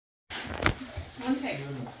One take.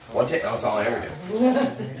 One take? That's all I ever do.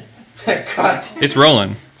 Cut. It's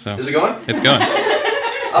rolling. So. Is it going? It's going.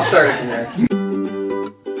 I'll start it from there.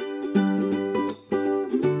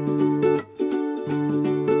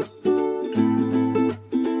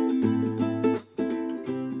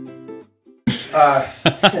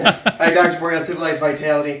 Hi, Dr. Bory, Uncivilized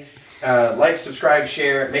Vitality. Like, subscribe,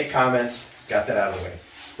 share, make comments. Got that out of the way.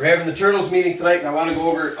 We're having the Turtles meeting tonight, and I want to go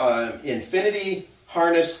over Infinity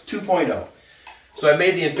Harness 2.0. So I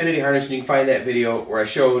made the Infinity Harness, and you can find that video where I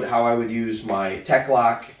showed how I would use my tech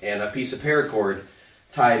lock and a piece of paracord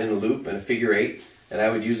tied in a loop and a figure 8, and I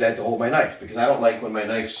would use that to hold my knife, because I don't like when my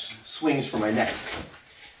knife swings from my neck.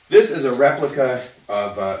 This is a replica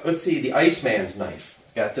of Uzi the Iceman's knife.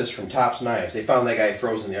 Got this from Tops Knives. They found that guy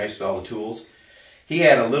frozen in the ice with all the tools. He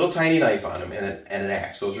had a little tiny knife on him and an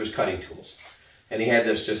axe. Those were his cutting tools. And he had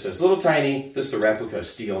this, just this little tiny, this is a replica of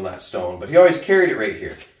steel, not stone, but he always carried it right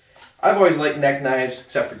here. I've always liked neck knives,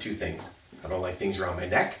 except for two things. I don't like things around my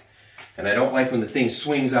neck, and I don't like when the thing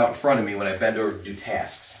swings out in front of me when I bend over to do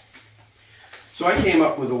tasks. So I came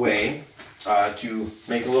up with a way to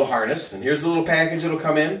make a little harness, and here's the little package that'll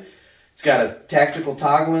come in. It's got a tactical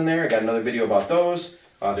toggle in there. I got another video about those.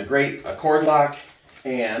 They're great, a cord lock,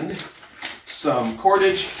 and some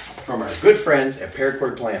cordage from our good friends at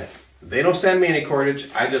Paracord Planet. They don't send me any cordage.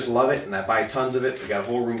 I just love it, and I buy tons of it. They got a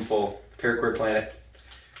whole room full. ParaCordPlanet.com.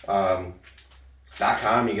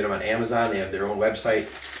 You get them on Amazon. They have their own website.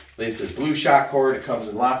 This is blue shot cord. It comes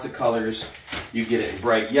in lots of colors. You get it in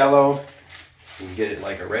bright yellow. You can get it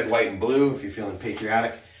like a red, white, and blue if you're feeling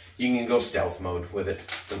patriotic. You can go stealth mode with it,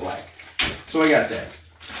 the black. So I got that.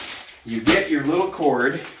 You get your little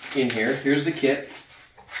cord in here. Here's the kit.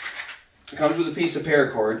 It comes with a piece of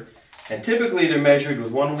paracord. And typically they're measured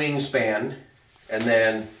with one wingspan and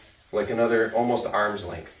then like another almost arm's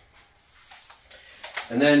length.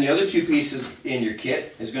 And then the other two pieces in your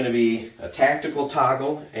kit is going to be a tactical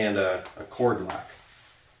toggle and a cord lock.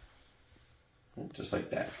 Just like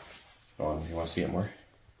that. Oh, you want to see it more?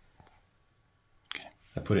 Okay.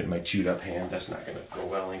 I put it in my chewed up hand. That's not going to go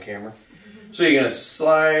well in camera. So you're going to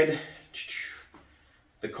slide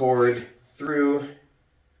the cord through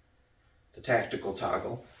the tactical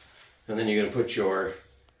toggle. And then you're going to put your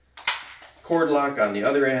cord lock on the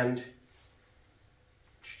other end.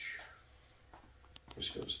 This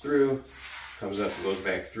goes through, comes up and goes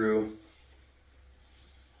back through.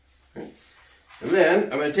 Right. And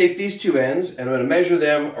then I'm going to take these two ends and I'm going to measure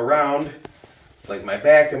them around like my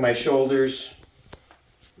back and my shoulders.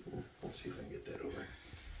 Let's see if I can get that over.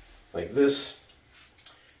 Like this.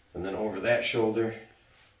 And then over that shoulder.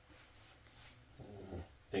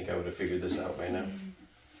 I think I would have figured this out by now.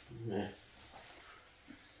 Yeah.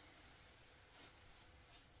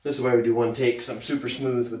 This is why we do one take, because I'm super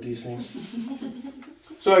smooth with these things.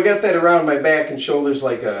 So I got that around my back and shoulders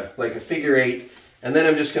like a figure 8, and then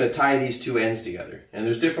I'm just going to tie these two ends together. And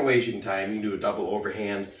there's different ways you can tie them. You can do a double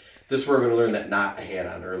overhand. This is where we're going to learn that knot I had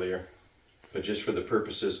on earlier. But just for the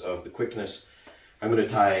purposes of the quickness, I'm going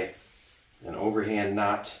to tie an overhand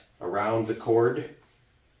knot around the cord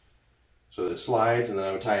so that it slides, and then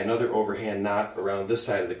I'm going to tie another overhand knot around this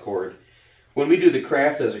side of the cord. When we do the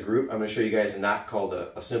craft as a group, I'm going to show you guys a knot called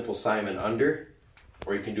a simple Simon under,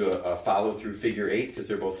 or you can do a follow through figure 8 because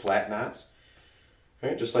they're both flat knots. All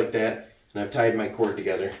right, just like that. And I've tied my cord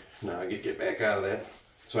together. Now I get back out of that.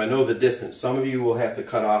 So I know the distance. Some of you will have to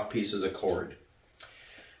cut off pieces of cord.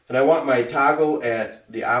 And I want my toggle at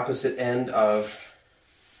the opposite end of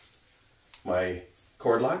my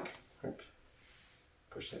cord lock.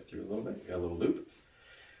 Push that through a little bit. You got a little loop.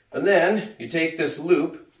 And then you take this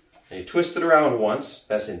loop and you twist it around once.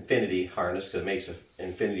 That's infinity harness because it makes an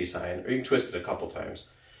infinity sign. Or you can twist it a couple times.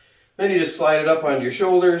 Then you just slide it up onto your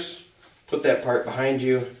shoulders. Put that part behind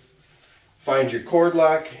you. Find your cord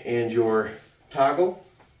lock and your toggle.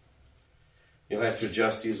 You'll have to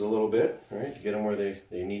adjust these a little bit, right, to get them where they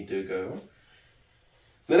need to go.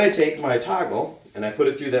 Then I take my toggle and I put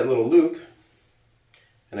it through that little loop.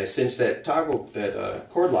 And I cinch that toggle, that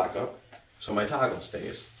cord lock up, so my toggle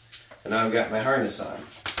stays. And now I've got my harness on.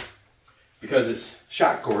 Because it's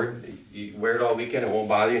shock cord, you wear it all weekend, it won't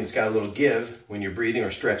bother you, and it's got a little give when you're breathing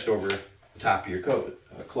or stretched over the top of your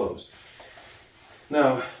clothes.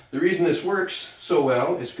 Now, the reason this works so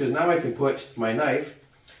well is because now I can put my knife.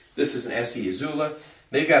 This is an SE Azula.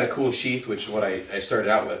 They've got a cool sheath, which is what I started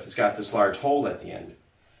out with. It's got this large hole at the end.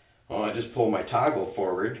 Well, I just pull my toggle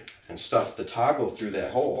forward and stuff the toggle through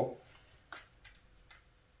that hole.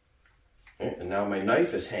 Okay, and now my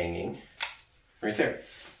knife is hanging right there. It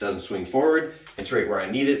doesn't swing forward. It's right where I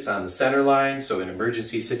need it. It's on the center line. So in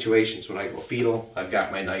emergency situations, when I go fetal, I've got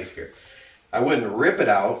my knife here. I wouldn't rip it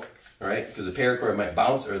out all right? Because the paracord might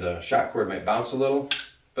bounce, or the shot cord might bounce a little,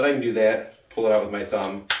 but I can do that, pull it out with my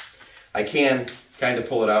thumb. I can kind of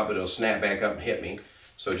pull it out, but it'll snap back up and hit me,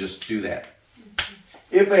 so just do that.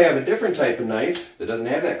 If I have a different type of knife that doesn't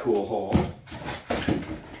have that cool hole,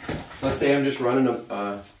 let's say I'm just running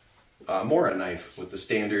a Mora knife with the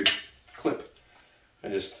standard clip. I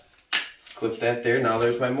just clip that there. Now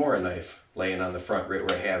there's my Mora knife laying on the front right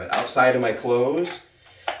where I have it. Outside of my clothes,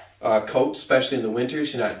 coats, especially in the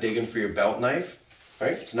winters, you're not digging for your belt knife,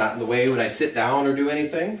 right? It's not in the way when I sit down or do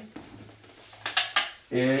anything.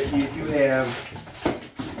 If you have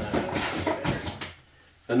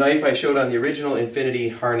a knife I showed on the original Infinity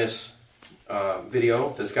harness video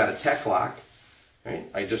that's got a tech lock, right?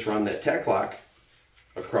 I just run that tech lock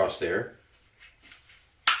across there.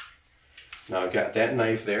 Now I've got that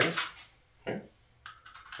knife there. Right?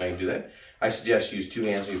 I can do that. I suggest you use 2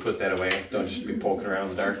 hands when you put that away. Don't just be poking around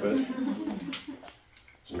in the dark with it.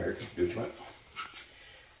 It's America. Do what you want.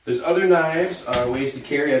 There's other knives, ways to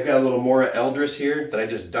carry. I've got a little Mora Eldris here that I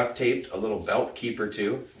just duct taped a little belt keeper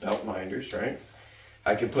to. Belt minders, right?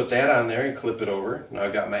 I can put that on there and clip it over. Now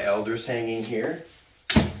I've got my Eldris hanging here.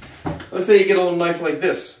 Let's say you get a little knife like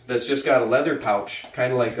this that's just got a leather pouch,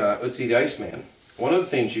 kind of like Uzi the Iceman. One of the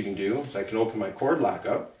things you can do is I can open my cord lock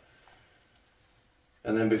up,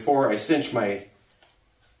 and then before I cinch my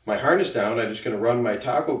harness down, I'm just going to run my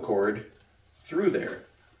toggle cord through there.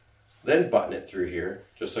 Then button it through here,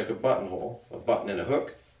 just like a buttonhole, a button and a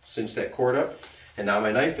hook, cinch that cord up, and now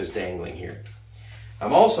my knife is dangling here.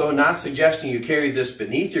 I'm also not suggesting you carry this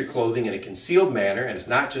beneath your clothing in a concealed manner, and it's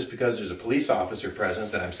not just because there's a police officer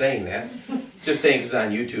present that I'm saying that. Just saying because it's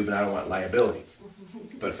on YouTube and I don't want liability.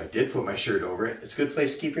 But if I did put my shirt over it, it's a good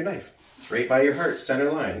place to keep your knife. It's right by your heart,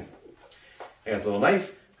 center line. I got the little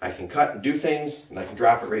knife, I can cut and do things, and I can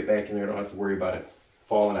drop it right back in there. I don't have to worry about it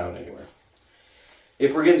falling out anywhere.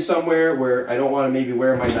 If we're getting somewhere where I don't want to maybe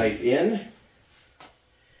wear my knife in,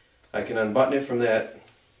 I can unbutton it from that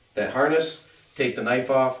harness, take the knife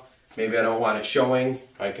off. Maybe I don't want it showing.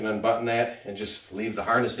 I can unbutton that and just leave the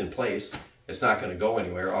harness in place. It's not going to go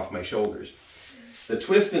anywhere off my shoulders. The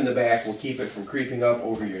twist in the back will keep it from creeping up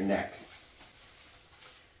over your neck.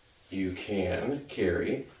 You can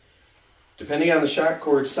carry, depending on the shot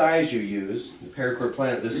cord size you use, the Paracord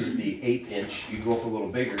Planet, this is the 1/8 inch. You can go up a little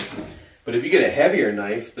bigger. But if you get a heavier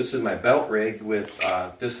knife, this is my belt rig with,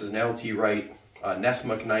 this is an LT Wright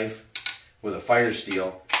Nessmuk knife with a fire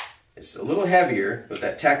steel. It's a little heavier with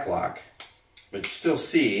that tech lock, but you still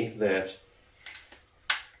see that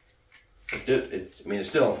it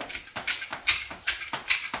still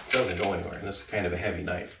doesn't go anywhere. And this is kind of a heavy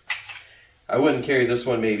knife. I wouldn't carry this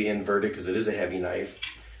one maybe inverted because it is a heavy knife.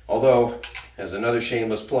 Although, as another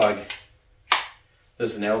shameless plug,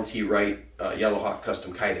 this is an LT Wright Yellowhawk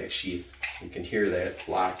Custom Kydex sheath. You can hear that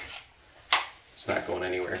lock. It's not going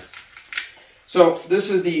anywhere. So this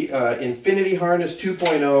is the Infinity Harness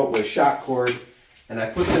 2.0 with shot cord, and I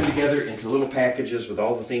put them together into little packages with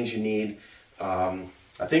all the things you need.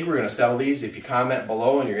 I think we're going to sell these. If you comment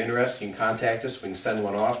below and you're interested, you can contact us. We can send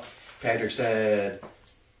one off. Patrick said,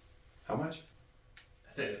 how much?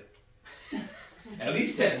 I said, at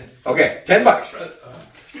least 10. Okay, $10.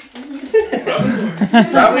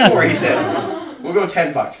 Probably more, he said. We'll go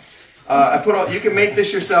 $10. You can make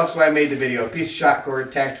this yourself, so I made the video. A piece of shot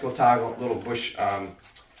cord, tactical toggle, little bush, a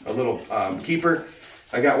little keeper.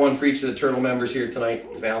 I got one for each of the Turtle members here tonight,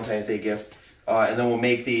 Valentine's Day gift. And then we'll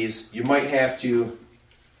make these. You might have to,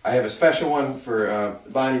 I have a special one for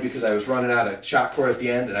Bonnie because I was running out of shot cord at the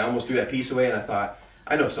end, and I almost threw that piece away, and I thought,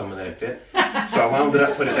 I know someone that'd fit. So I wound it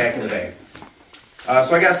up, put it back in the bag.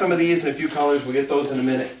 So I got some of these in a few colors. We'll get those in a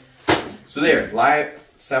minute. So there,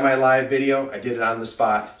 semi-live video. I did it on the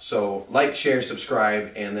spot. So like, share,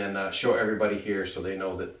 subscribe, and then show everybody here so they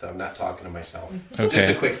know that I'm not talking to myself. Okay.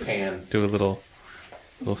 Just a quick pan. Do a little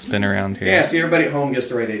spin around here. Yeah, see everybody at home gets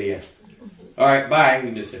the right idea. All right, bye. We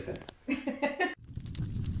can just hit that.